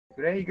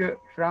クレイグ・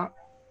フ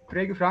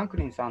ランク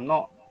リンさん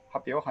の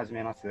発表を始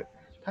めます。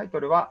タイト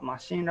ルは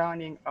Machine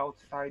Learning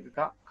Outside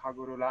the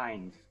Kaggle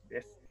Lines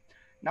です。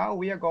Now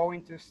we are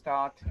going to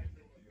start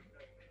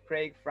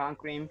Craig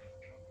Franklin's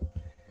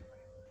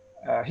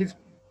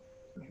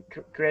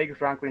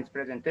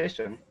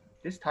presentation.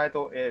 This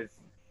title is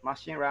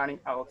Machine Learning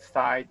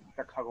Outside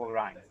the Kaggle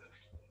Lines.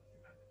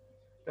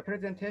 The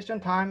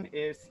presentation time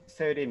is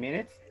 30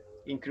 minutes,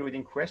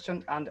 including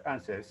questions and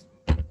answers.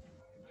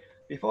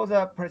 Before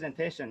the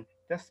presentation,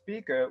 the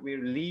speaker will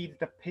read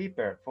the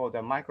paper for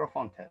the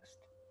microphone test.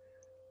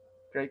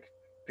 Craig,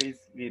 please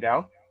read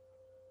out.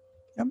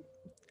 Yep.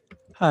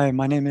 Hi,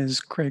 my name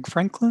is Craig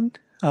Franklin.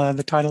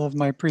 The title of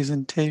my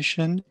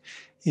presentation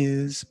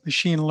is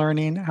Machine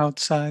Learning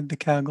Outside the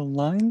Kaggle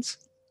Lines.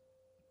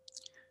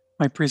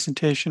 My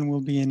presentation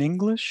will be in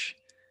English.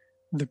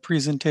 The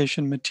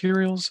presentation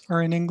materials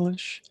are in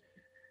English.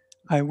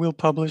 I will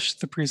publish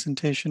the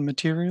presentation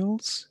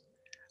materials.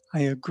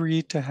 I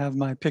agree to have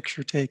my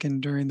picture taken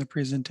during the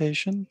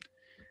presentation,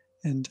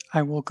 and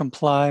I will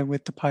comply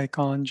with the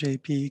PyCon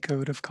JP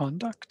Code of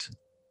Conduct.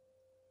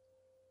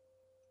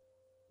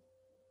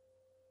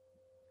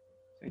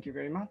 Thank you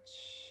very much.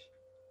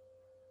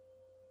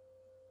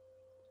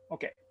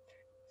 Okay,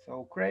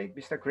 so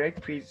Mr.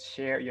 Craig, please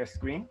share your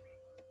screen.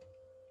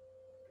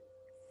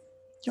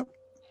 Yep.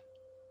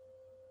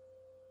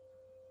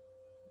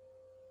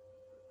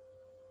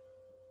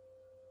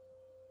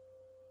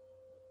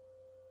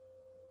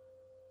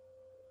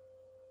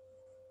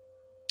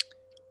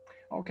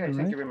 Okay,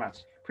 thank you very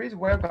much. Please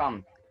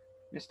welcome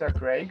Mr.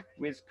 Craig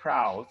with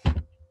proud.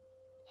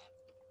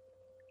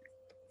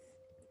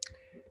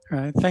 All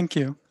right, thank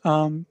you.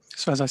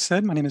 So as I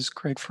said, my name is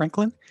Craig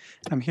Franklin.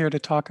 I'm here to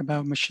talk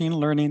about machine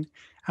learning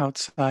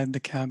outside the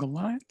Kaggle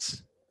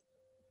lines.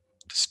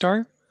 To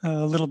start,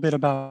 a little bit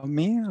about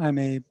me. I'm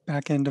a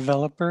back-end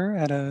developer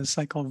at a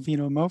site called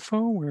Vino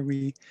Mofo, where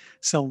we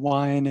sell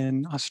wine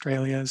in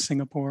Australia,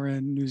 Singapore,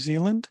 and New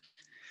Zealand.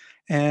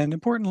 And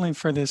importantly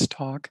for this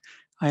talk,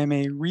 I am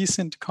a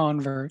recent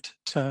convert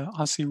to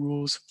Aussie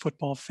Rules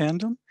football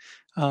fandom.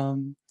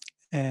 And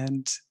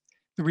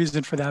the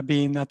reason for that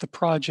being that the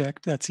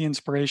project that's the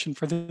inspiration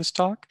for this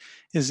talk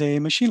is a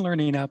machine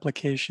learning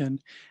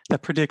application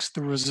that predicts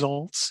the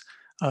results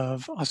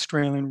of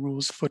Australian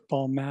rules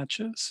football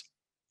matches.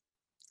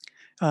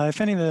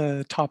 If any of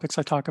the topics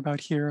I talk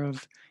about here are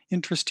of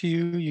interest to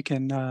you, you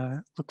can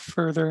look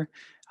further.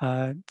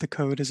 The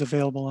code is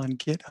available on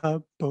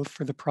GitHub, both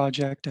for the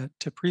project at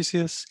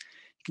Teprecius.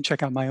 You can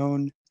check out my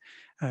own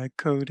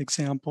code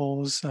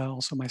examples,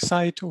 also my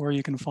site, or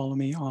you can follow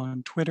me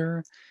on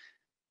Twitter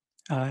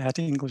at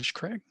English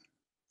Craig.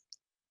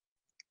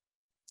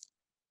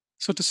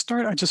 So to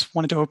start, I just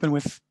wanted to open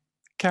with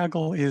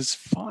Kaggle is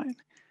fine.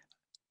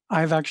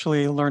 I've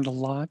actually learned a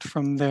lot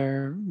from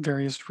their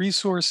various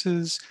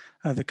resources.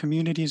 The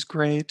community is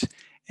great,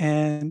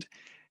 and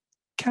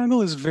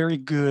Kaggle is very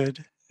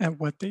good at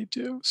what they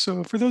do.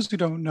 So for those who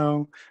don't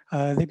know,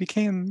 they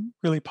became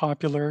really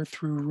popular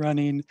through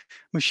running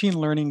machine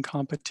learning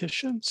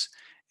competitions.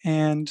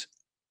 And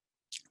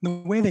the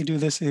way they do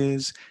this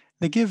is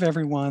they give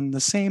everyone the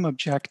same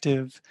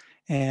objective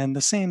and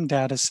the same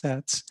data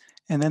sets,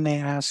 and then they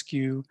ask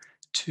you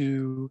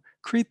to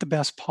create the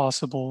best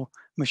possible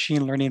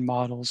machine learning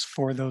models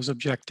for those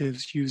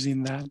objectives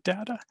using that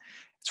data.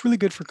 It's really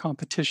good for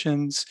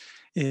competitions.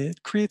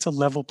 It creates a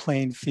level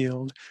playing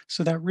field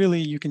so that really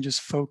you can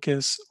just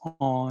focus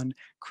on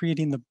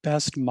creating the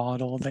best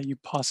model that you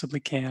possibly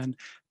can,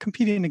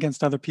 competing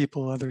against other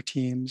people, other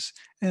teams,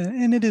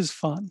 and it is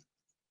fun.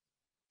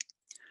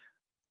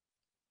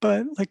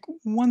 But like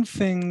one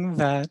thing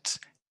that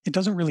it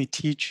doesn't really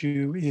teach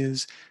you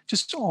is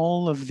just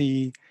all of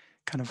the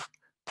kind of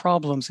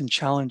problems and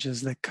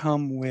challenges that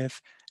come with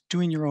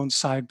doing your own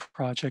side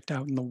project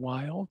out in the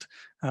wild.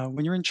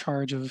 When you're in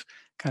charge of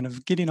kind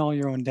of getting all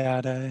your own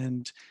data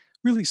and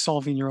really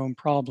solving your own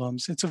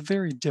problems, it's a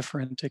very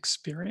different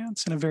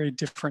experience and a very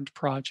different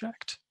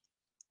project.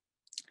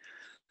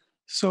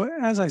 So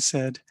as I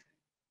said,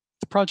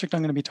 the project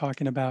I'm going to be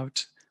talking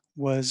about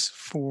was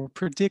for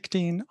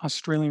predicting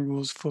Australian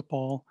rules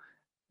football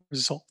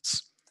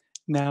results.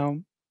 Now,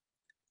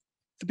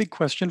 the big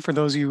question for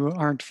those of you who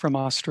aren't from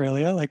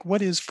Australia, like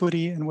what is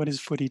footy and what is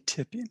footy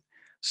tipping?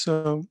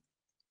 So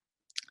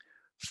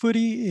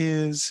footy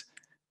is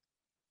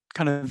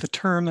kind of the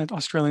term that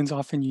Australians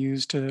often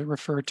use to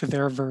refer to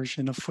their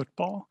version of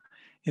football.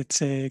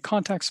 It's a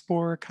contact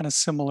sport, kind of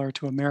similar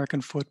to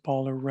American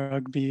football or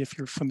rugby, if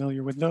you're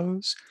familiar with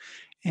those.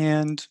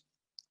 And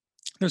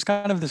there's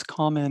kind of this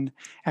common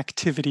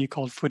activity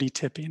called footy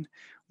tipping,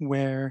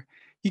 where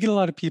you get a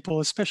lot of people,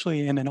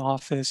 especially in an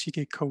office, you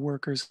get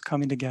coworkers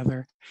coming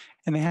together,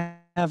 and they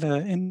have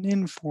an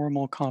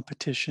informal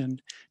competition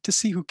to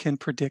see who can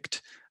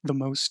predict the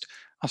most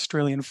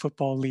Australian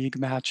Football League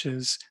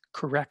matches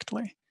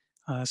correctly.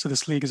 So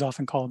this league is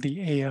often called the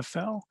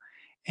AFL.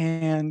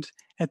 And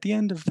at the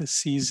end of the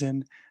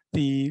season,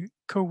 the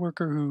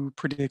coworker who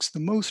predicts the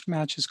most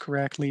matches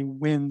correctly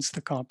wins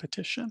the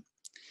competition.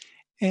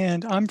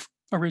 And I'm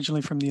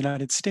originally from the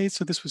United States,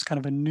 so this was kind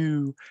of a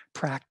new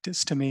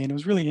practice to me, and it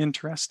was really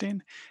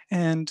interesting.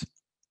 And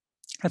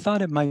I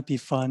thought it might be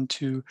fun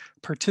to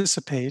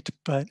participate,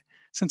 but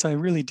since I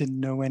really didn't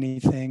know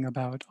anything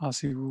about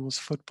Aussie rules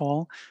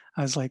football,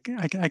 I was like,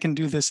 I can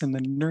do this in the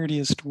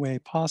nerdiest way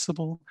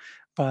possible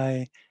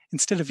by,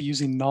 instead of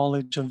using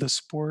knowledge of the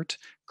sport,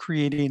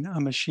 creating a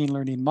machine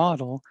learning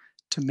model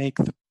to make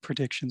the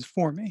predictions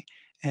for me.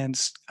 And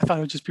I thought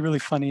it would just be really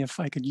funny if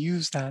I could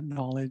use that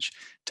knowledge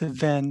to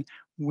then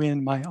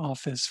win my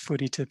office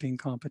footy tipping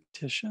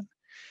competition.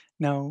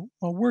 Now,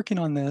 while working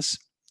on this,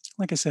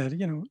 like I said,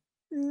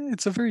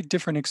 it's a very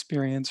different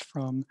experience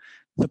from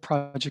the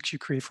projects you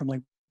create from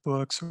like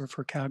books or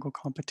for Kaggle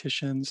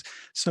competitions.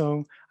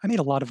 So I made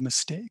a lot of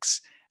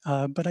mistakes,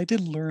 but I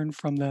did learn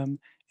from them,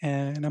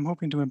 and I'm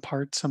hoping to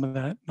impart some of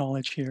that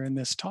knowledge here in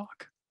this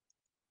talk.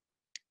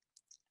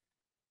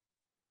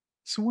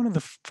 So one of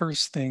the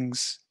first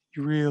things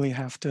you really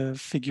have to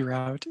figure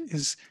out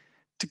is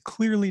to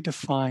clearly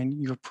define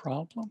your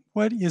problem.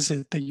 What is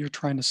it that you're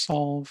trying to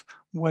solve?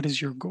 What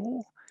is your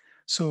goal?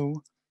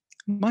 So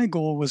my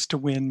goal was to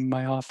win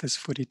my office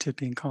footy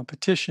tipping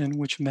competition,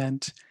 which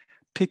meant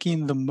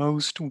picking the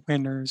most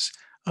winners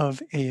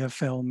of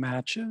AFL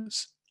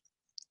matches.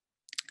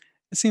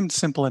 It seemed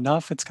simple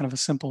enough. It's kind of a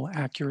simple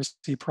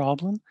accuracy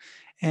problem.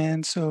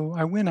 And so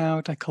I went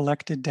out, I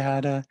collected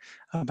data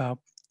about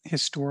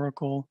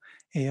historical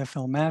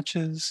AFL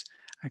matches.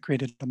 I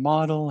created a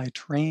model, I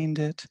trained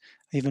it.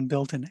 I even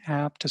built an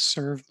app to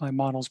serve my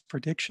model's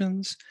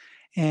predictions.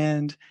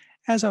 And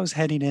as I was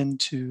heading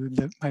into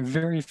my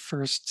very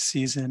first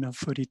season of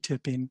footy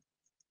tipping,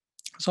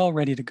 I was all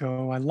ready to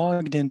go. I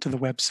logged into the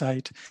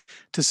website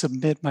to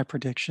submit my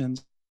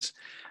predictions,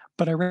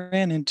 but I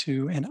ran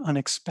into an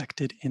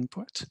unexpected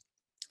input.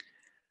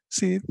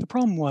 See, the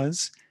problem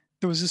was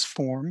there was this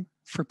form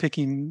for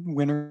picking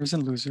winners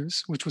and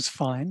losers, which was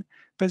fine.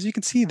 But as you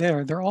can see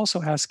there, they're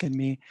also asking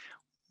me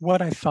what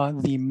I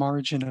thought the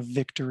margin of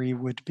victory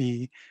would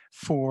be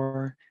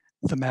for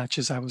the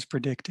matches I was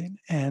predicting.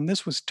 And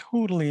this was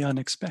totally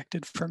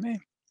unexpected for me.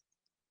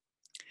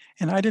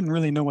 And I didn't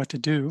really know what to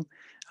do.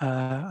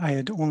 I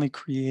had only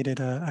created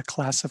a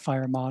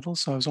classifier model,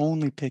 so I was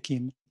only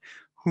picking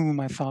whom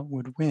I thought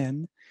would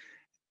win.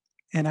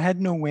 And I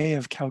had no way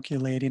of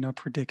calculating a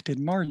predicted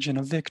margin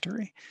of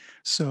victory.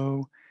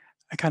 So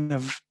I kind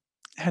of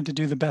had to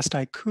do the best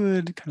I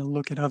could, kind of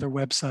look at other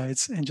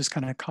websites and just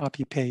kind of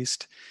copy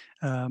paste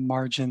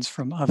margins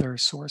from other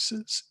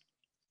sources.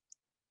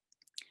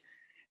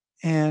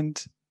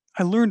 And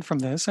I learned from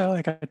this.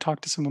 I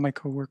talked to some of my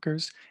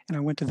coworkers and I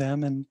went to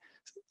them and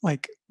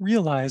like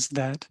realized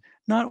that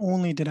not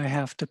only did I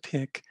have to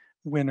pick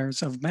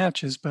winners of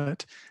matches,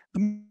 but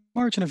the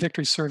margin of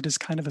victory served as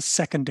kind of a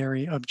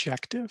secondary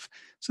objective.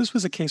 So this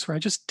was a case where I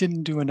just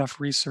didn't do enough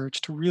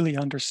research to really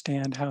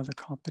understand how the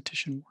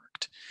competition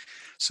worked.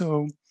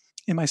 So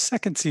in my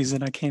second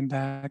season, I came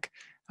back.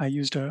 I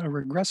used a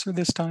regressor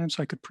this time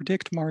so I could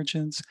predict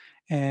margins,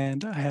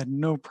 and I had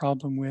no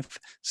problem with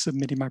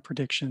submitting my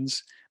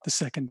predictions the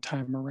second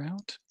time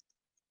around.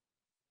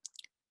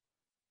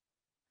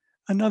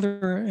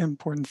 Another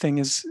important thing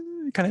is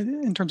kind of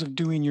in terms of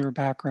doing your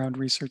background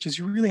research is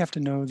you really have to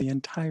know the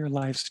entire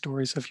life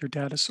stories of your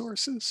data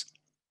sources.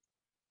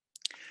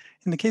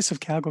 In the case of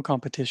Kaggle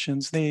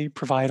competitions, they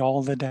provide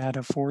all the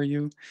data for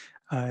you.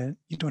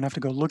 You don't have to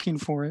go looking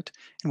for it.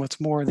 And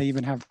what's more, they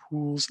even have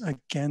rules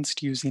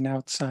against using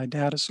outside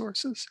data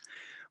sources.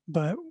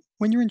 But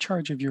when you're in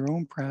charge of your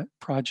own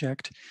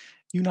project,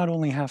 you not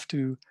only have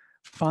to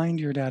find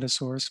your data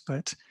source,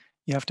 but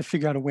you have to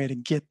figure out a way to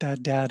get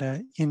that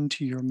data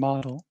into your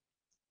model.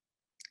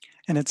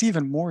 And it's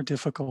even more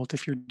difficult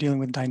if you're dealing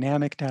with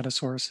dynamic data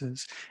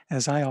sources,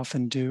 as I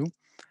often do,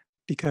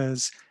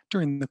 because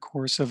during the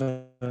course of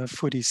a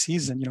footy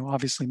season,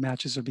 obviously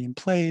matches are being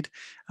played,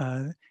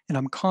 and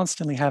I'm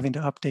constantly having to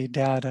update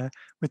data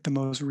with the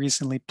most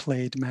recently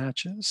played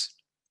matches.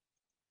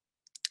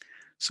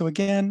 So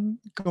again,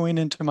 going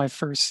into my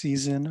first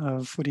season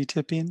of footy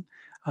tipping,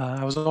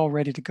 I was all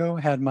ready to go,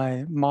 had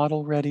my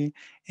model ready,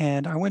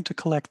 and I went to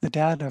collect the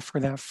data for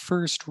that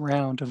first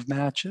round of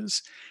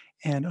matches.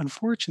 And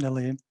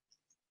unfortunately,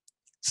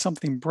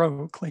 something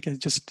broke,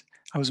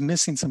 I was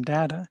missing some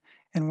data.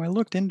 And when I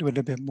looked into it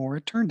a bit more,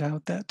 it turned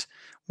out that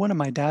one of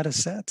my data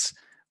sets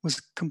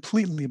was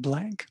completely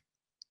blank.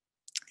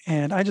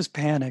 And I just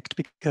panicked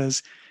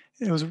because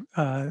it was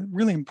a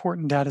really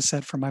important data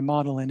set for my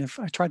model. And if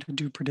I tried to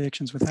do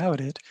predictions without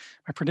it,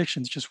 my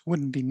predictions just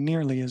wouldn't be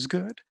nearly as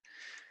good.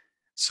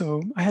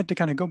 So I had to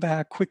kind of go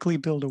back, quickly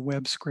build a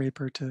web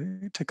scraper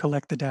to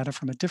collect the data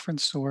from a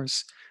different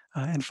source,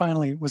 and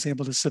finally was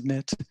able to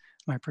submit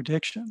my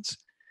predictions.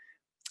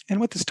 And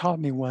what this taught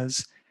me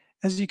was,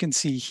 as you can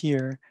see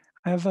here,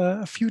 I have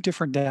a few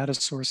different data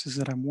sources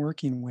that I'm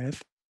working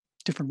with,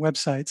 different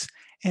websites,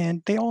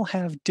 and they all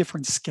have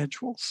different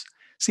schedules.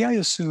 See, I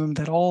assumed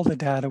that all the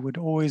data would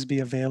always be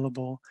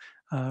available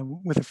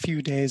with a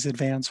few days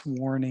advance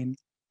warning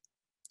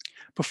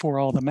before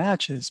all the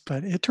matches,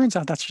 but it turns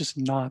out that's just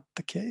not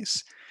the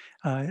case.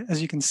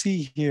 As you can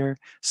see here,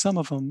 some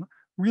of them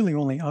really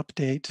only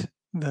update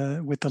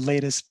with the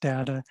latest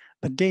data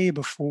the day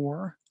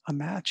before a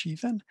match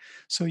even.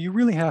 So you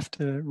really have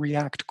to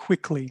react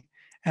quickly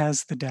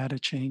as the data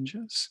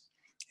changes.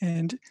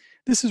 And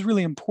this is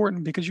really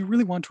important because you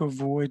really want to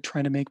avoid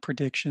trying to make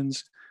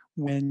predictions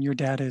when your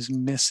data is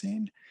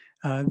missing.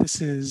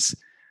 This is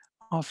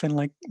often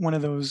like one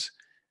of those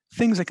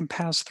things that can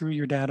pass through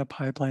your data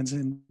pipelines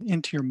and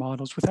into your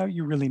models without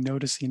you really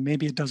noticing.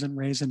 Maybe it doesn't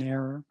raise an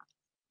error.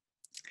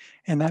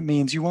 And that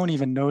means you won't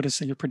even notice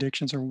that your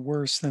predictions are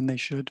worse than they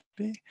should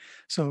be.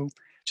 So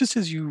just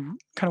as you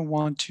kind of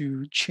want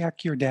to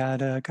check your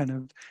data, kind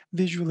of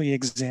visually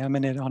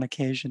examine it on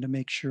occasion to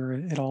make sure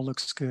it all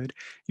looks good,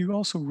 you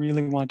also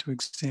really want to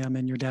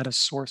examine your data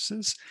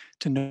sources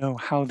to know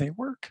how they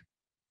work.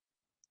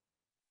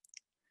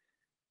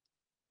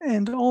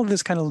 And all of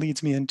this kind of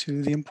leads me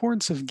into the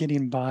importance of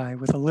getting by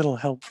with a little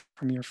help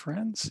from your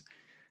friends.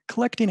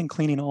 Collecting and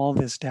cleaning all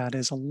this data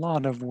is a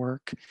lot of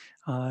work.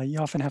 You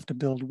often have to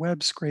build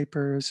web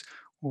scrapers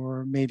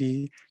or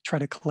maybe try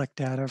to collect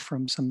data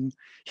from some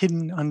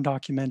hidden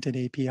undocumented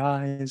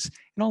APIs.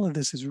 And all of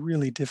this is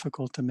really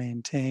difficult to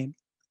maintain.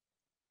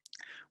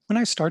 When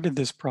I started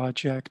this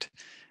project,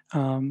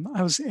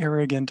 I was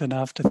arrogant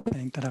enough to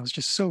think that I was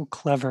just so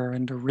clever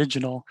and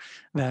original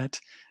that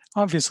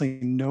obviously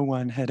no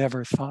one had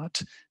ever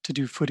thought to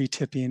do footy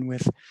tipping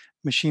with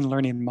machine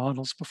learning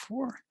models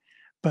before.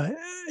 But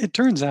it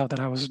turns out that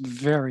I was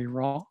very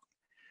wrong.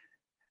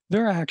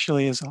 There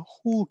actually is a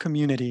whole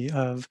community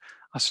of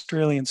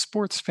Australian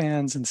sports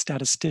fans and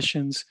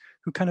statisticians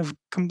who kind of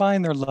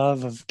combine their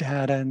love of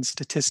data and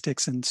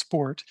statistics and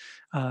sport.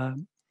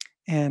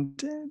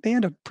 And they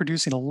end up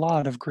producing a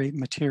lot of great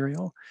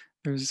material.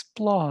 There's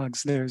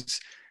blogs, there's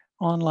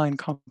online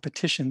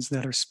competitions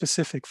that are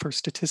specific for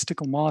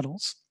statistical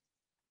models.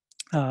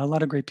 A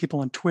lot of great people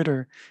on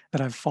Twitter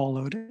that I've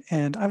followed,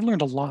 and I've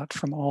learned a lot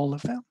from all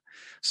of them.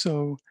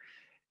 So,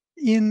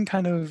 in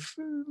kind of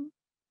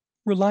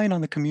relying on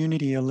the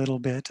community a little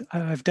bit,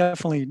 I've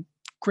definitely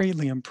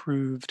greatly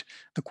improved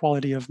the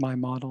quality of my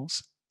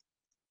models.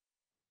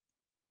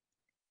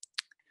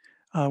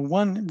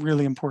 One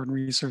really important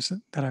resource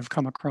that I've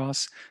come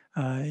across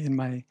in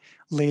my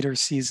later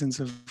seasons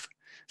of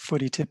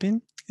footy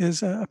tipping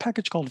is a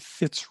package called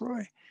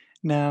Fitzroy.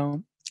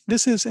 Now,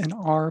 this is an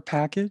R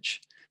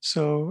package,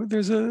 so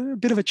there's a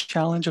bit of a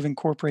challenge of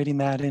incorporating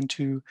that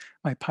into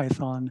my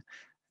Python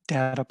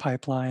data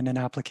pipeline and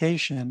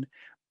application,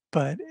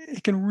 but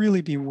it can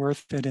really be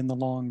worth it in the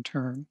long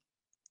term.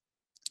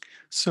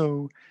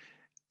 So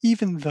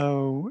even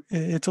though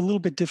it's a little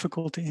bit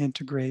difficult to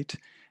integrate,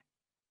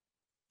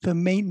 the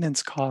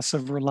maintenance costs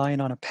of relying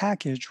on a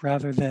package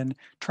rather than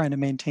trying to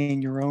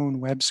maintain your own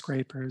web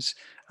scrapers,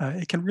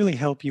 it can really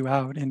help you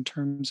out in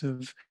terms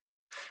of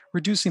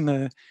reducing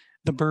the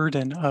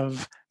burden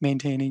of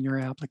maintaining your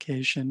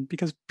application,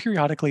 because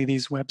periodically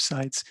these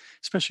websites,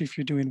 especially if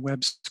you're doing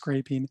web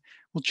scraping,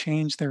 will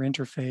change their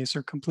interface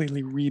or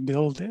completely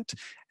rebuild it,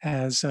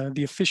 as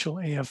the official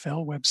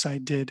AFL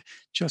website did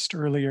just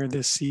earlier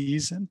this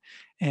season.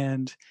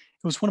 And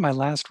it was one of my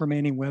last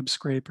remaining web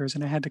scrapers,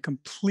 and I had to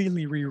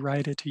completely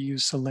rewrite it to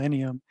use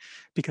Selenium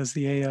because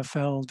the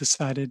AFL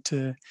decided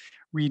to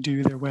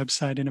redo their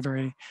website in a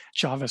very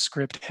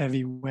JavaScript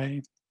heavy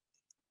way.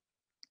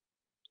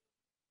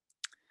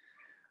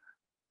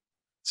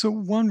 So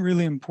one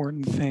really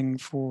important thing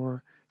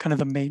for kind of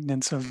the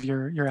maintenance of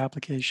your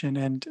application,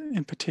 and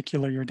in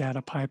particular your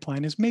data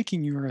pipeline, is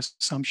making your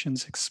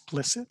assumptions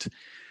explicit.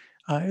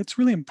 It's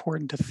really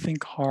important to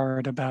think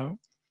hard about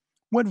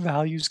what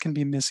values can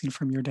be missing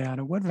from your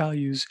data, what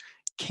values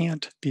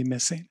can't be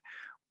missing,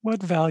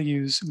 what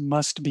values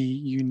must be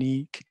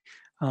unique.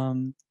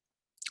 Um,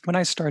 when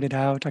I started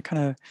out, I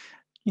kind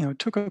of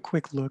took a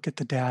quick look at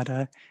the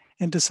data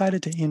and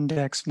decided to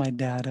index my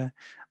data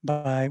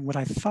by what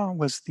I thought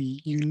was the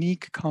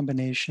unique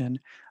combination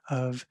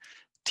of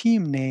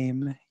team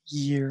name,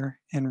 year,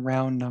 and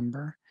round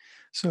number.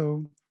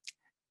 So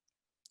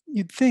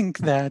you'd think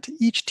that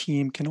each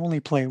team can only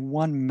play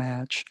one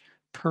match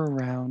per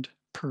round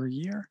per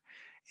year.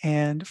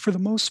 And for the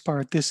most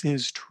part, this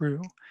is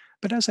true.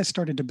 But as I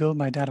started to build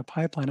my data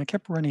pipeline, I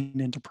kept running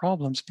into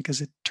problems because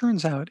it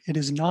turns out it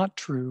is not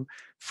true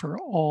for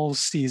all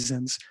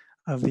seasons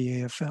of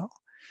the AFL.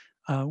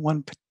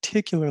 One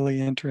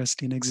particularly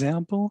interesting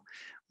example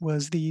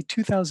was the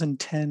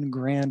 2010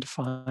 Grand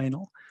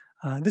Final.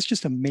 This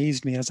just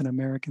amazed me as an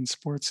American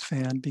sports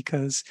fan,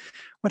 because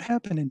what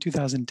happened in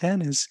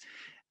 2010 is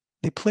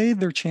they played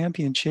their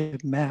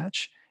championship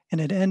match and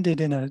it ended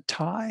in a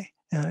tie,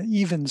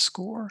 even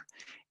score.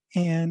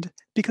 And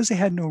because they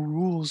had no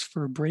rules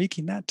for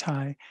breaking that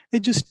tie, they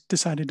just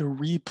decided to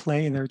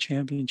replay their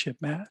championship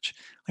match.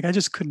 Like, I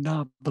just could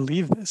not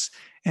believe this.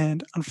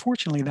 And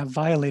unfortunately, that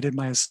violated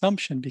my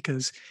assumption,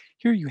 because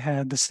here you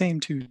had the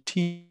same two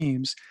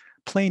teams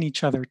playing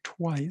each other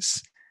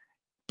twice,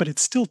 but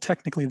it's still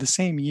technically the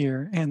same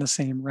year and the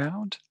same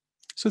round.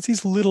 So it's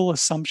these little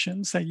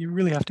assumptions that you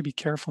really have to be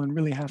careful and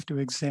really have to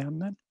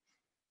examine,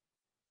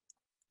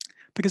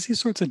 because these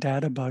sorts of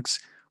data bugs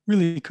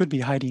really could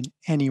be hiding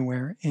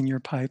anywhere in your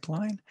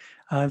pipeline.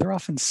 They're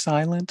often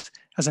silent.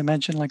 As I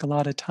mentioned, like a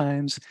lot of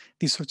times,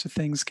 these sorts of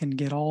things can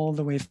get all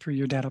the way through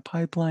your data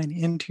pipeline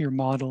into your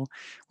model,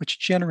 which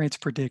generates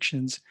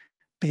predictions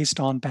based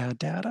on bad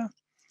data.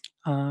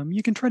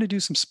 You can try to do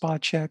some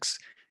spot checks,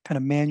 kind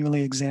of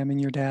manually examine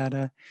your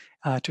data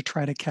to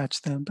try to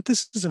catch them, but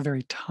this is a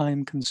very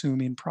time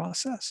consuming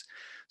process.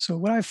 So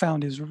what I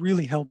found is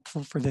really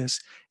helpful for this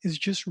is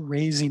just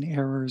raising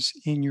errors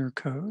in your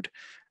code,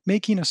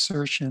 making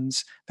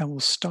assertions that will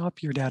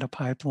stop your data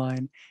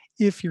pipeline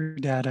if your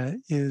data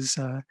is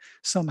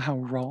somehow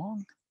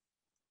wrong.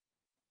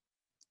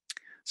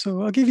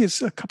 So I'll give you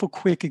a couple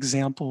quick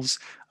examples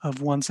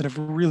of ones that have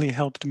really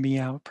helped me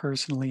out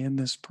personally in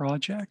this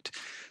project.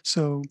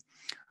 So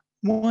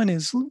one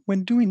is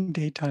when doing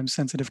daytime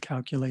sensitive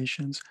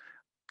calculations,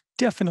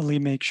 definitely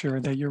make sure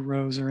that your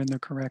rows are in the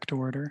correct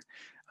order.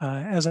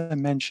 As I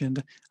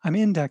mentioned, I'm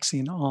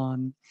indexing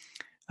on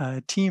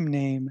team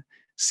name,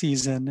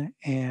 season,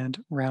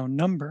 and round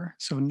number,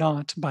 so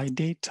not by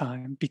date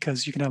time,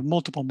 because you can have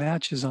multiple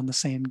matches on the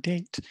same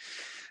date.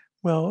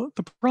 Well,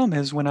 the problem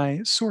is when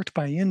I sort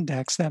by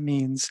index, that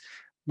means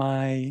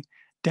my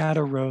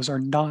data rows are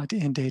not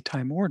in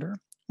daytime order,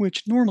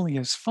 which normally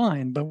is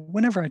fine. But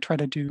whenever I try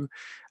to do,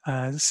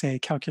 say,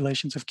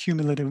 calculations of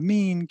cumulative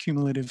mean,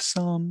 cumulative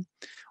sum,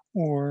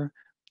 or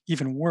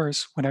even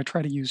worse, when I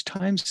try to use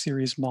time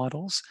series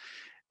models,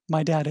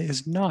 my data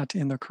is not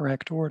in the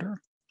correct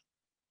order.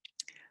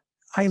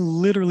 I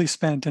literally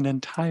spent an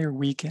entire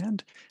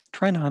weekend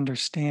trying to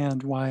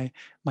understand why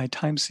my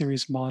time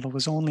series model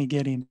was only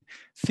getting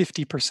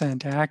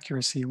 50%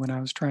 accuracy when I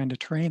was trying to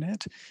train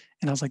it.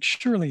 And I was like,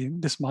 surely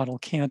this model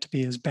can't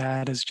be as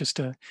bad as just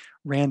a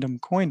random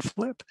coin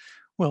flip.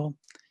 Well,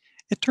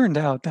 it turned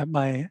out that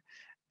my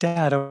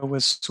data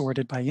was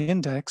sorted by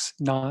index,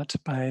 not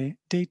by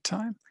date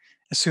time.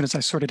 As soon as I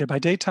sorted it by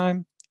date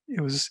time,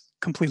 it was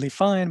completely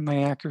fine.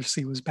 My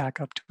accuracy was back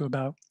up to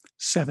about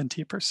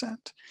 70%.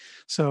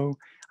 So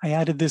I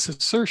added this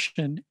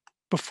assertion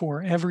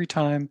before every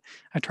time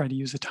I try to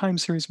use a time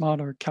series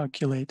model or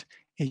calculate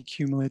a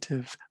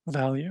cumulative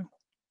value.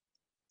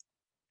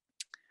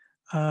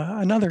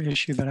 Another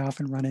issue that I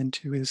often run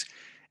into is,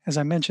 as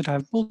I mentioned, I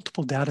have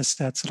multiple data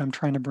sets that I'm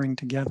trying to bring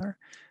together.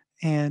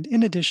 And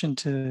in addition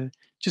to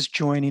just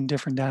joining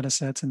different data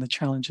sets and the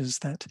challenges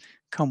that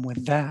come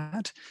with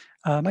that,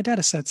 my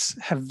data sets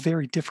have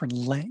very different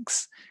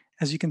lengths.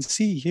 As you can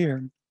see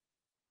here,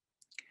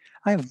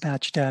 I have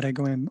batch data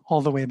going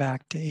all the way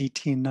back to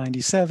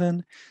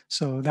 1897.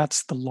 So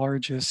that's the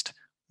largest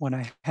one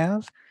I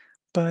have.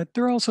 But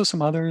there are also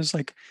some others,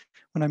 like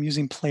when I'm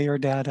using player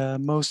data,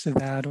 most of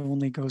that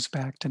only goes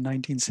back to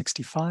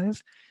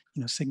 1965,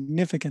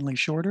 significantly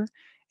shorter.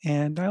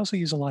 And I also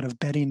use a lot of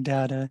betting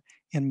data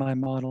in my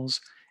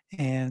models,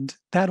 and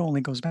that only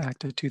goes back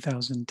to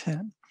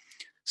 2010.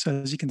 So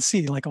as you can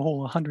see, like a whole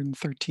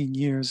 113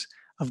 years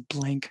of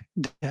blank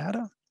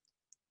data.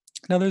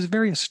 Now, there's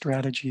various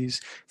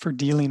strategies for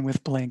dealing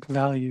with blank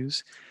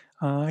values.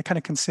 I kind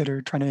of consider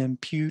trying to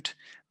impute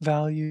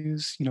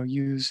values,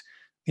 use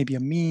maybe a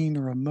mean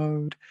or a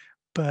mode.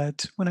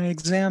 But when I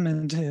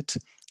examined it,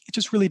 it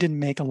just really didn't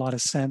make a lot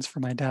of sense for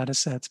my data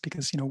sets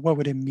because, what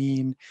would it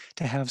mean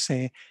to have,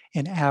 say,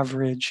 an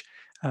average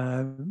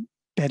uh,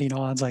 betting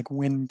odds like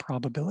win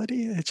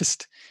probability? It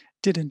just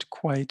didn't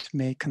quite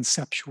make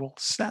conceptual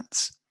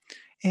sense.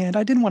 And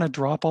I didn't want to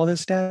drop all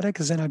this data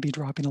because then I'd be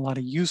dropping a lot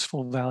of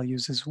useful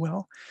values as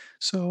well.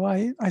 So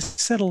I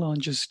settled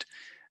on just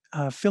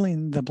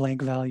filling the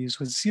blank values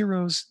with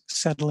zeros,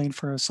 settling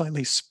for a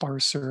slightly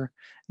sparser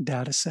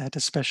data set,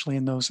 especially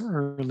in those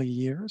early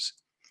years.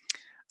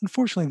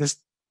 Unfortunately, this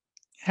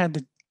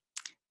had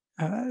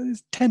to,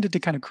 tended to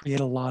kind of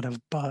create a lot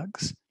of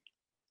bugs.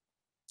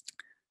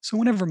 So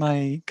whenever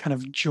my kind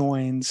of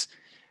joins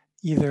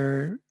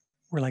either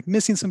were like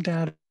missing some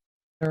data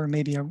or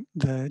maybe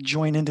the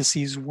join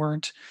indices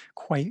weren't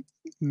quite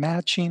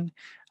matching,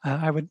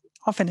 I would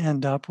often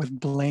end up with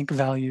blank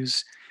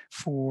values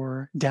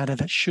for data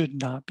that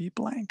should not be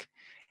blank.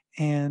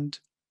 And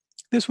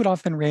this would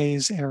often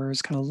raise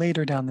errors kind of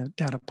later down the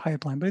data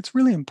pipeline, but it's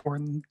really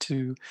important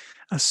to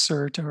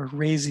assert or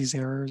raise these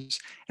errors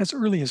as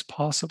early as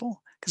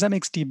possible because that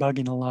makes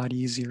debugging a lot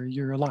easier.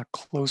 You're a lot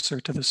closer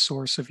to the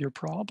source of your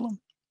problem.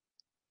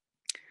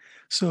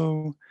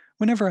 So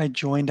whenever I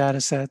join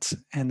data sets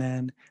and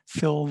then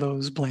fill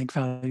those blank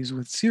values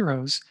with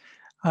zeros,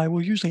 I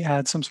will usually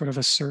add some sort of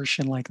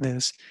assertion like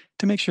this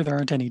to make sure there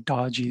aren't any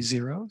dodgy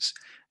zeros.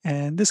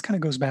 And this kind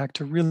of goes back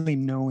to really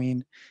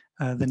knowing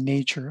the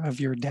nature of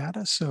your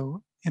data.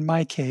 So in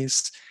my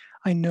case,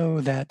 I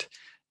know that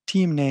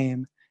team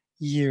name,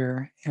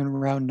 year, and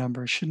round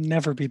number should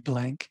never be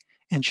blank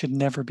and should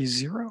never be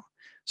zero.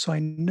 So I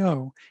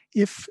know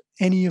if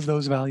any of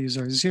those values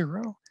are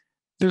zero,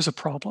 there's a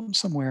problem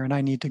somewhere and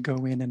I need to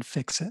go in and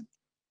fix it.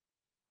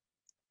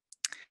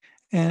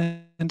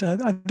 And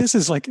this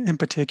is like in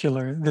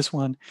particular, this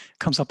one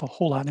comes up a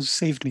whole lot and has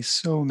saved me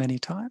so many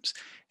times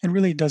and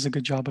really does a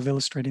good job of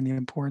illustrating the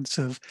importance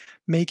of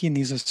making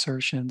these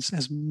assertions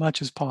as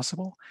much as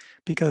possible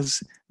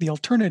because the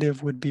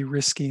alternative would be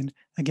risking,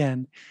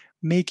 again,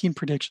 making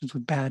predictions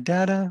with bad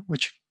data,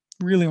 which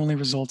really only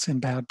results in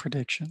bad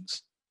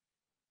predictions.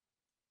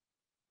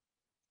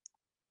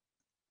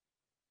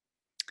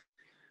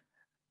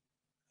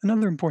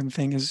 Another important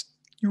thing is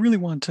you really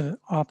want to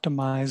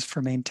optimize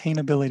for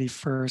maintainability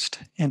first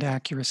and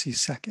accuracy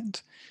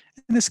second.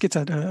 And this gets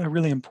at a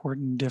really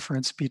important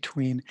difference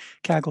between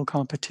Kaggle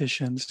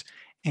competitions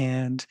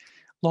and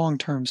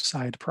long-term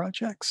side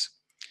projects.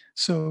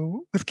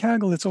 So with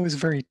Kaggle, it's always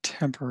very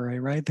temporary,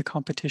 right? The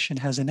competition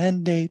has an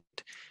end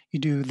date. You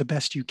do the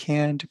best you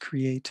can to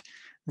create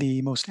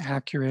the most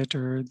accurate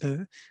or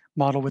the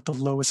model with the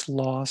lowest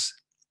loss.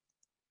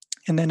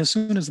 And then as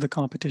soon as the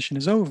competition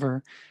is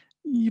over,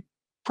 you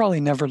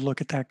probably never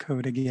look at that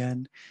code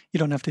again. You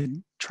don't have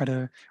to try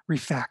to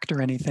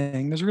refactor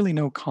anything. There's really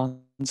no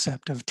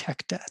concept of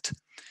tech debt.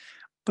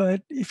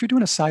 But if you're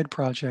doing a side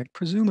project,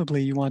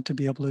 presumably you want to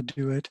be able to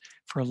do it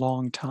for a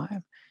long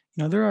time.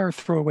 You know, there are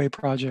throwaway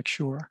projects,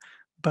 sure,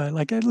 but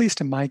like at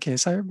least in my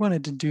case, I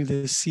wanted to do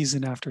this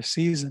season after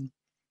season,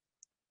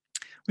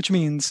 which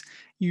means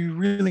you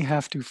really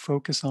have to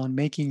focus on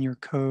making your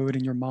code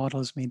and your model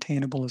as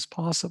maintainable as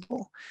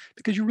possible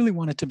because you really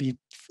want it to be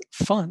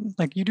fun.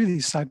 Like you do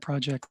these side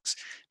projects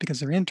because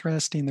they're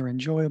interesting, they're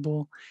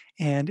enjoyable.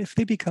 And if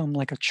they become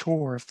like a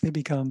chore, if they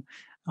become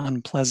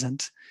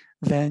unpleasant,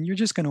 then you're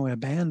just going to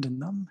abandon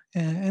them.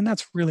 And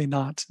that's really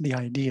not the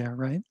idea,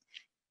 right?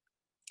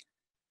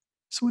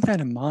 So with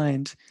that in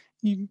mind,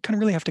 you kind of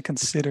really have to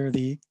consider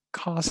the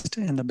cost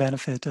and the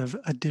benefit of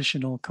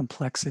additional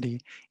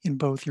complexity in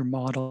both your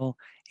model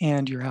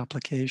and your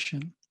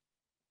application.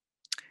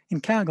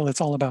 In Kaggle, it's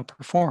all about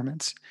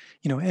performance.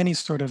 You know, any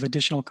sort of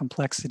additional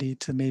complexity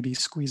to maybe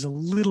squeeze a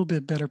little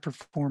bit better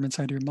performance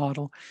out of your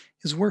model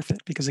is worth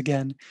it because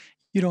again,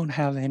 you don't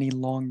have any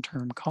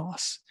long-term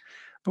costs.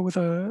 But with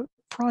a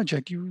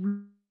project,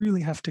 you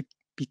really have to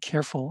be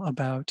careful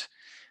about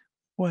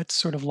what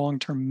sort of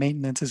long-term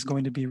maintenance is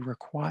going to be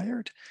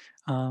required.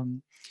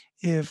 Um,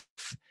 if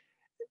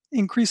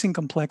increasing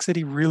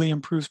complexity really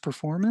improves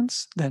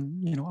performance,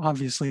 then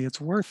obviously it's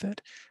worth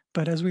it.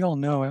 But as we all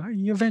know,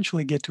 you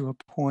eventually get to a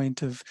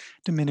point of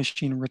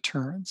diminishing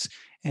returns,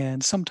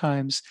 and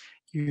sometimes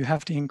you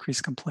have to increase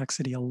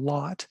complexity a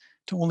lot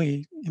to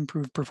only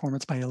improve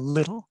performance by a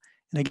little.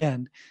 And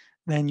again,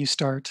 then you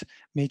start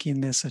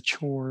making this a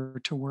chore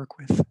to work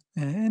with,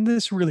 and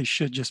this really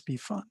should just be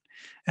fun.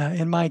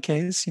 In my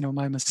case,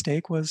 my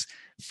mistake was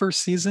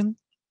first season.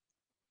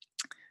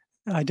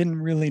 I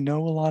didn't really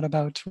know a lot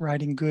about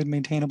writing good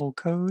maintainable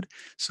code,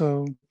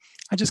 so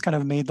I just kind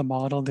of made the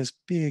model this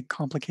big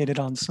complicated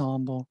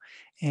ensemble,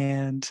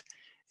 and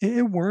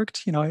it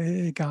worked.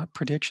 It got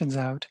predictions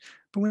out,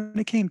 but when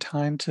it came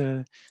time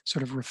to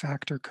sort of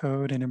refactor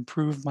code and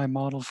improve my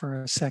model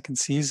for a second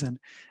season,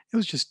 it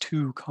was just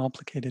too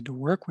complicated to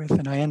work with,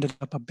 and I ended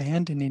up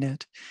abandoning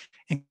it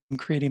and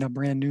creating a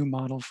brand new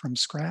model from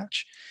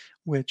scratch,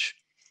 which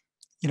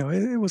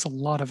it was a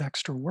lot of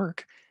extra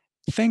work.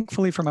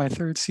 Thankfully, for my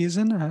third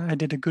season, I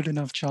did a good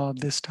enough job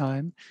this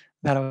time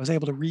that I was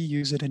able to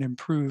reuse it and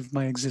improve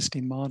my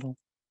existing model.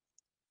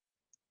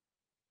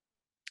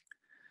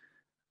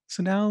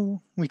 So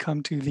now we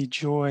come to the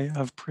joy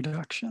of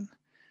production.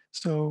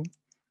 So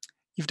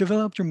you've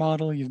developed your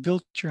model, you've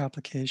built your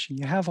application,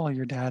 you have all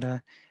your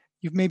data,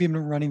 you've maybe been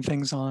running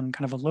things on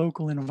kind of a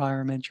local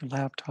environment, your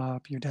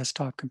laptop, your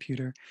desktop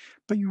computer,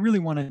 but you really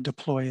want to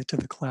deploy it to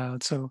the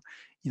cloud. So,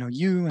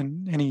 you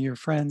and any of your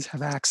friends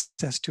have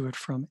access to it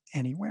from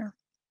anywhere.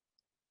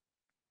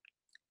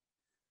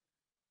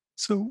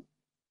 So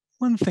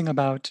one thing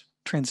about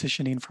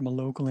transitioning from a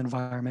local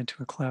environment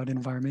to a cloud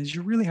environment is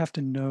you really have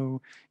to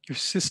know your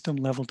system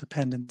level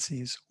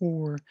dependencies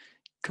or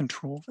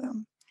control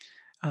them.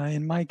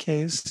 In my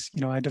case,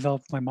 I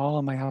developed my model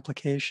and my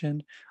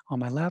application on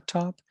my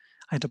laptop.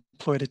 I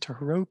deployed it to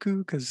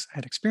Heroku because I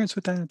had experience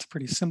with that. It's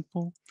pretty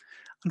simple.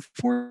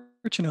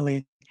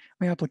 Unfortunately,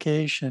 my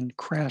application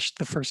crashed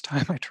the first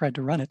time I tried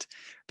to run it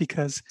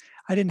because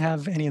I didn't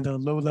have any of the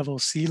low-level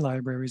C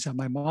libraries that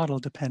my model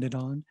depended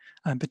on,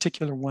 in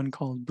particular one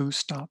called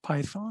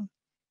boost.python.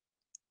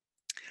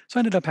 So I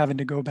ended up having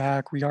to go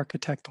back,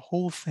 re-architect the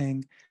whole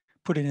thing,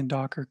 put it in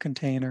Docker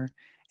container,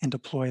 and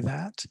deploy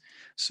that.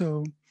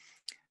 So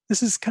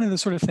this is kind of the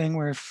sort of thing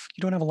where if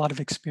you don't have a lot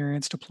of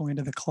experience deploying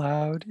to the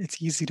cloud,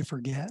 it's easy to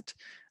forget.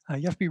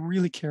 You have to be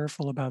really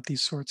careful about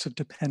these sorts of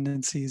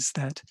dependencies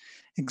that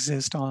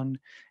exist on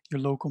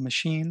your local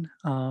machine,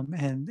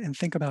 and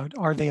think about,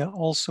 are they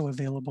also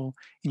available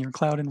in your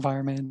cloud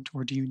environment,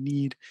 or do you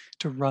need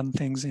to run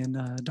things in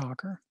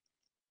Docker?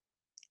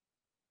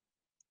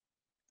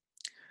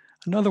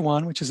 Another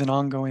one, which is an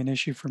ongoing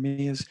issue for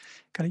me, is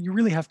kind of you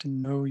really have to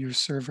know your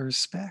server's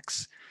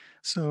specs.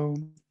 So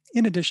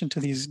in addition to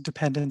these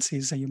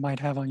dependencies that you might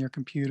have on your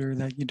computer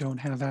that you don't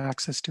have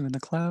access to in the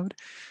cloud,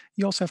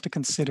 you also have to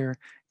consider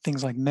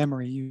things like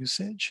memory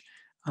usage.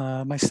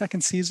 My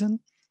second season,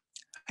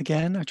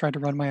 again, I tried to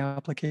run my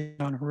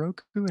application on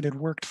Heroku. It had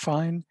worked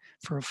fine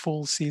for a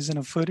full season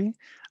of footy.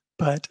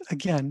 But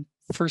again,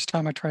 first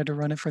time I tried to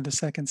run it for the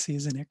second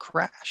season, it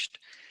crashed.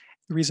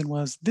 The reason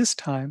was this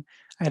time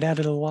I had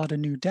added a lot of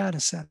new data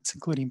sets,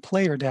 including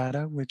player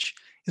data, which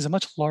is a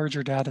much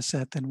larger data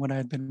set than what I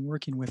had been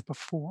working with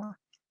before.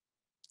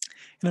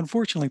 And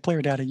unfortunately,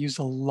 player data used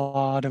a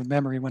lot of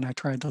memory when I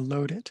tried to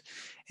load it.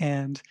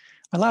 And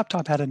my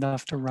laptop had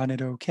enough to run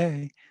it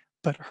okay,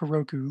 but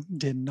Heroku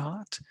did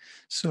not.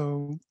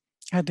 So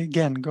I had to,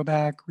 again, go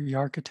back,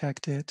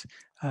 re-architect it.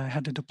 I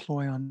had to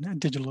deploy on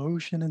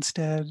DigitalOcean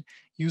instead,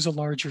 use a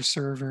larger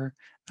server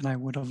than I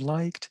would have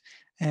liked.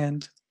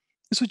 And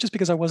this was just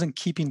because I wasn't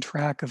keeping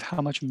track of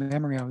how much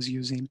memory I was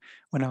using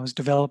when I was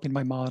developing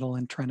my model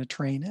and trying to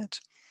train it.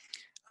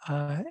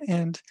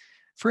 And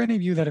for any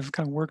of you that have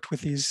kind of worked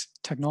with these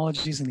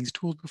technologies and these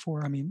tools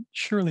before, I mean,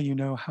 surely you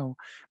know how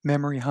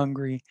memory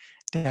hungry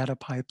data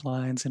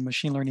pipelines and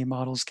machine learning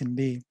models can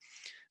be.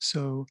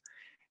 So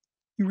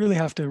you really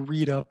have to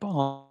read up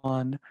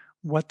on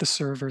what the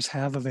servers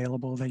have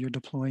available that you're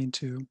deploying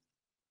to.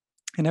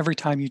 And every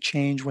time you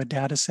change what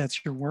data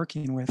sets you're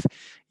working with,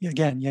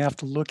 again, you have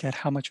to look at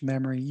how much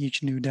memory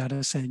each new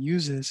data set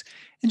uses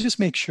and just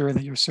make sure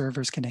that your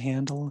servers can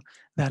handle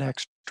that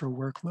extra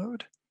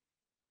workload.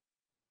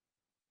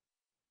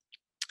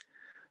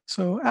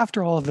 So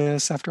after all of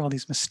this, after all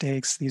these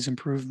mistakes, these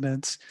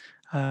improvements,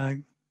 uh,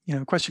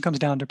 the question comes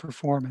down to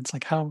performance.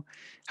 Like how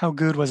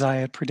good was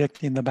I at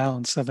predicting the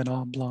bounce of an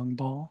oblong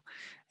ball?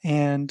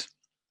 And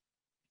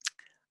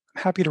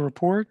I'm happy to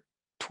report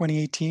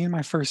 2018,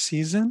 my first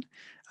season,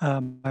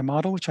 my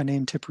model, which I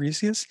named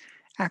Tipresius,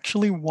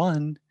 actually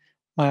won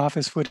my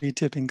office footy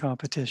tipping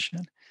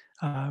competition,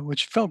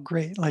 which felt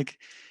great. Like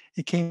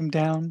it came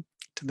down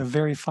to the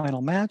very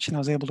final match and I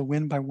was able to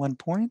win by 1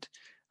 point.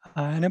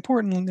 And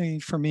importantly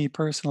for me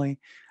personally,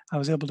 I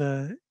was able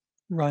to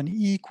run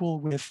equal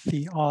with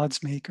the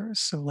odds makers.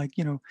 So like,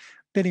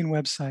 betting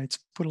websites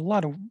put a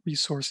lot of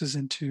resources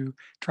into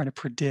trying to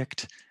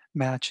predict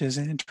matches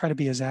and try to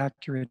be as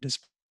accurate as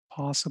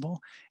possible.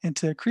 And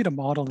to create a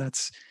model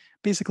that's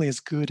basically as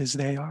good as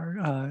they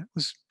are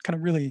was kind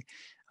of really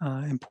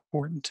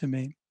important to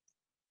me.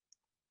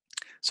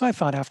 So I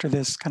thought after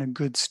this kind of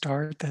good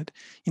start that,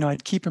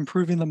 I'd keep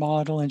improving the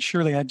model and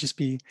surely I'd just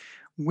be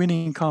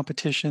winning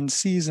competitions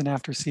season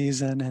after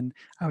season and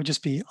I would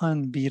just be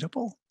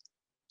unbeatable.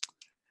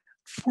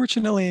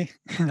 Fortunately,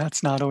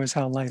 that's not always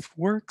how life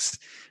works.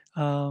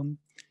 Um,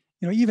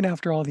 even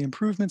after all the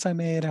improvements I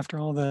made, after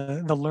all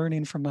the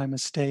learning from my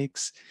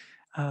mistakes,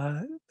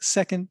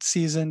 second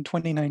season,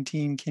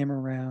 2019 came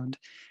around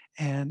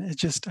and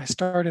I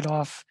started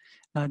off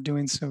not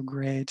doing so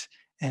great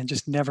and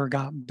just never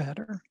got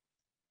better.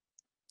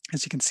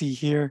 As you can see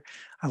here,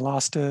 I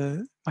lost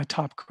my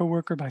top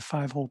coworker by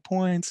 5 whole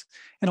points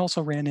and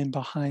also ran in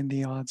behind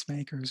the odds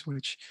makers,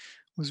 which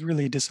was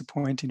really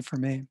disappointing for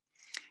me.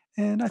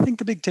 And I think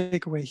the big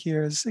takeaway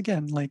here is,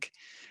 again, like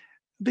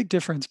a big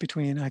difference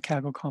between a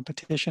Kaggle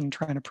competition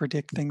trying to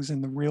predict things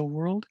in the real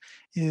world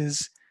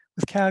is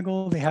with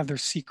Kaggle, they have their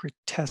secret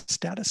test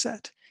data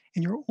set.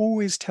 And you're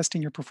always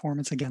testing your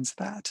performance against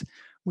that,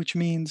 which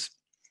means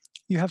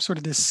you have sort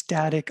of this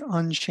static,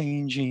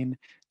 unchanging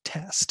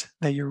test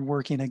that you're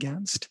working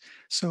against.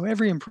 So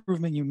every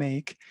improvement you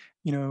make,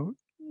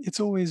 it's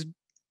always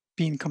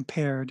being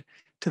compared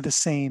to the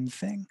same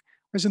thing.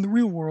 Whereas in the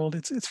real world,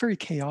 it's very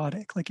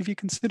chaotic. Like if you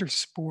consider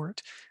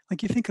sport,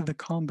 like you think of the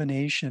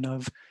combination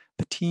of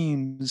the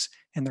teams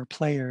and their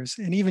players,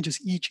 and even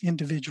just each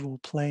individual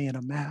play in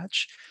a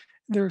match,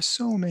 there are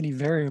so many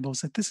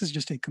variables that this is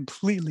just a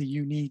completely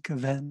unique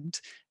event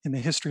in the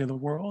history of the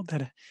world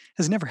that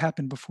has never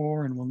happened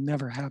before and will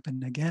never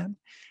happen again.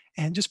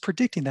 And just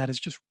predicting that is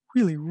just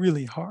really,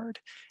 really hard.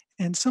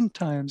 And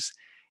sometimes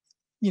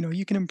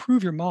you can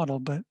improve your model,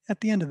 but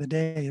at the end of the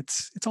day,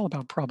 it's all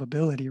about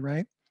probability,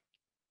 right?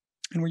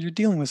 And when you're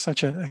dealing with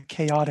such a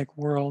chaotic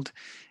world,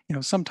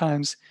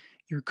 sometimes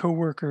your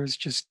coworkers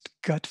just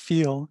gut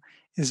feel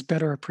is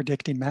better at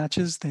predicting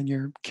matches than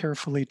your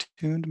carefully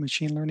tuned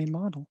machine learning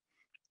model.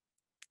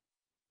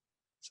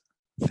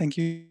 Thank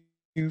you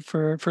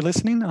for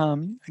listening.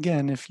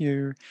 Again, if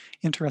you're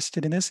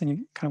interested in this and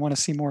you kind of want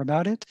to see more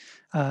about it,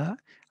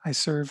 I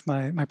serve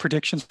my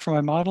predictions for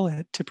my model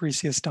at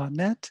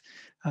tipresius.net.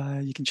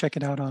 You can check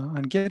it out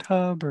on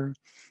GitHub, or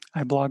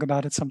I blog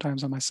about it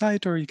sometimes on my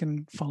site, or you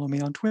can follow me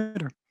on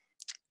Twitter.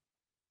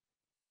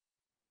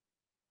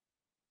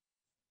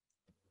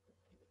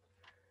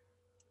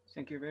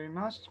 Thank you very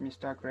much,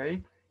 Mr.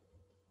 Gray.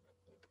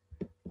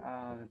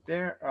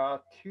 There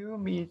are 2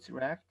 minutes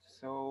left,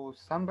 so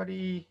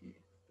somebody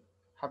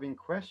having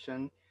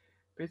question,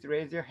 please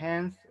raise your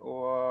hands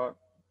or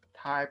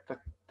type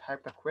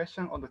the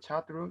question on the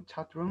chat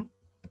room.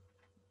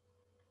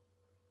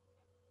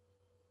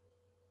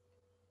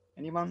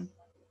 Anyone?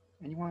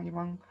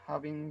 Anyone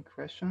having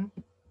question?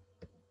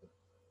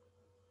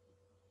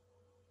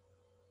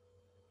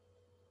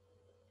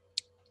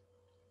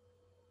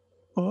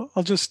 Well,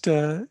 I'll just,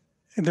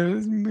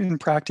 in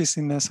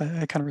practicing this,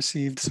 I kind of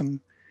received some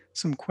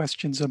some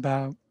questions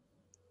about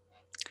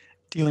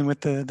dealing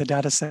with the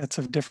data sets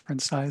of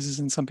different sizes.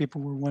 And some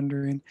people were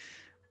wondering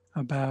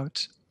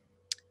about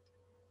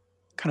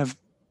kind of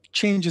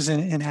changes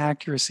in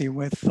accuracy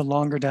with the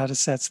longer data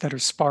sets that are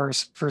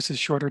sparse versus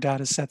shorter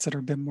data sets that are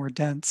a bit more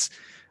dense.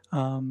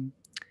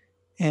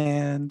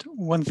 And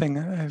one thing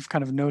I've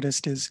kind of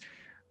noticed is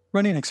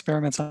running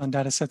experiments on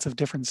data sets of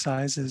different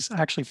sizes.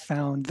 I actually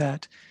found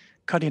that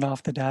cutting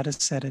off the data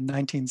set in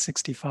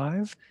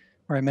 1965,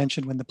 where I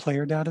mentioned when the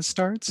player data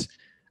starts,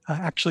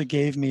 actually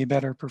gave me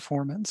better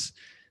performance.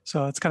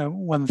 So it's kind of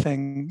one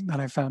thing that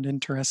I found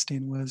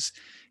interesting was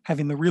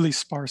having the really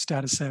sparse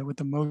data set with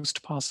the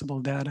most possible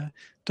data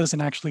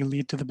doesn't actually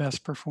lead to the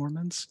best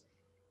performance.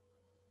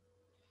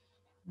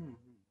 Mhm.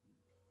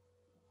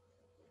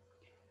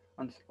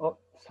 And oh,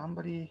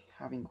 somebody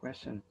having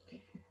question.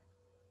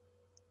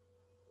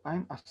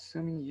 I'm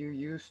assuming you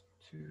used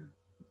to.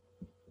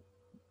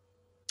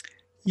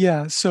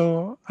 Yeah,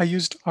 so I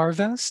used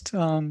Arvest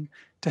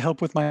to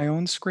help with my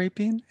own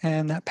scraping,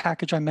 and that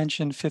package I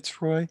mentioned,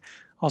 Fitzroy,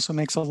 also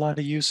makes a lot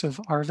of use of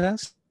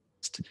Arvest.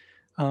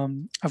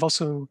 I've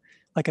also,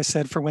 like I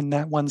said, for when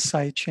that one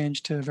site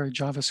changed to a very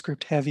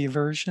JavaScript heavy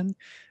version,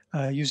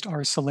 used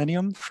R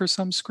Selenium for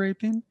some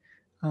scraping.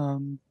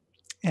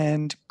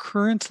 And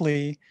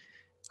currently,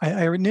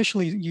 I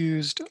initially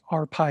used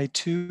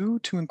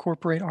RPy2 to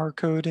incorporate R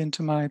code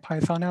into my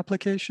Python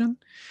application,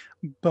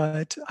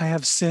 but I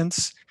have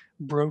since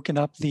broken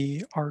up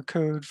the R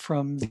code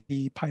from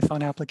the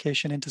Python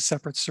application into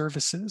separate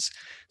services.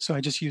 So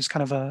I just use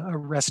kind of a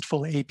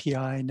RESTful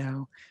API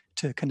now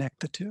to connect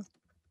the two.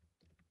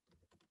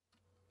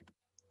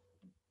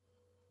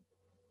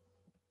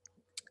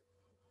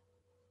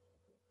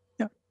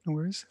 Yeah, no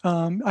worries.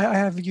 I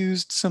have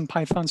used some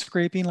Python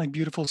scraping like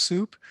Beautiful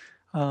Soup.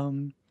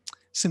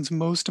 Since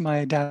most of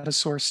my data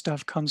source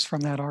stuff comes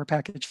from that R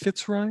package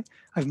Fitzroy,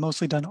 I've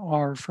mostly done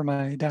R for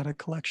my data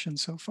collection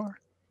so far.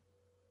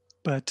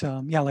 But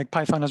yeah, like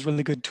Python has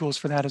really good tools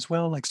for that as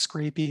well. Like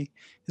Scrapey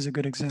is a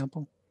good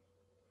example.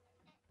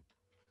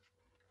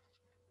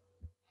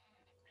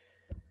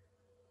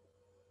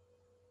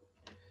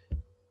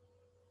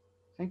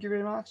 Thank you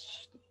very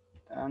much.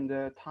 And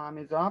the time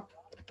is up.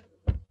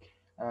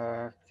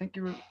 Thank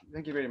you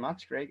very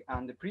much, Greg.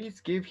 And please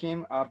give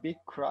him a big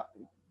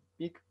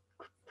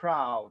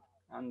proud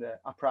and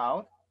a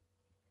proud.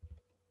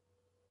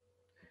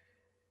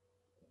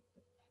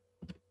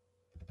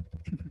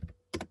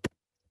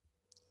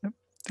 Yep.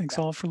 Thanks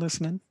Yeah. all for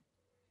listening.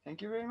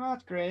 Thank you very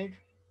much, Greg.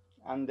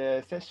 And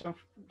the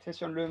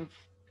session room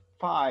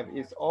 5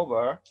 is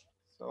over.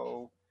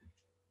 So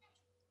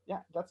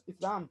yeah, it's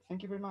done.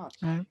 Thank you very much.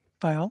 All right.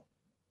 Bye all.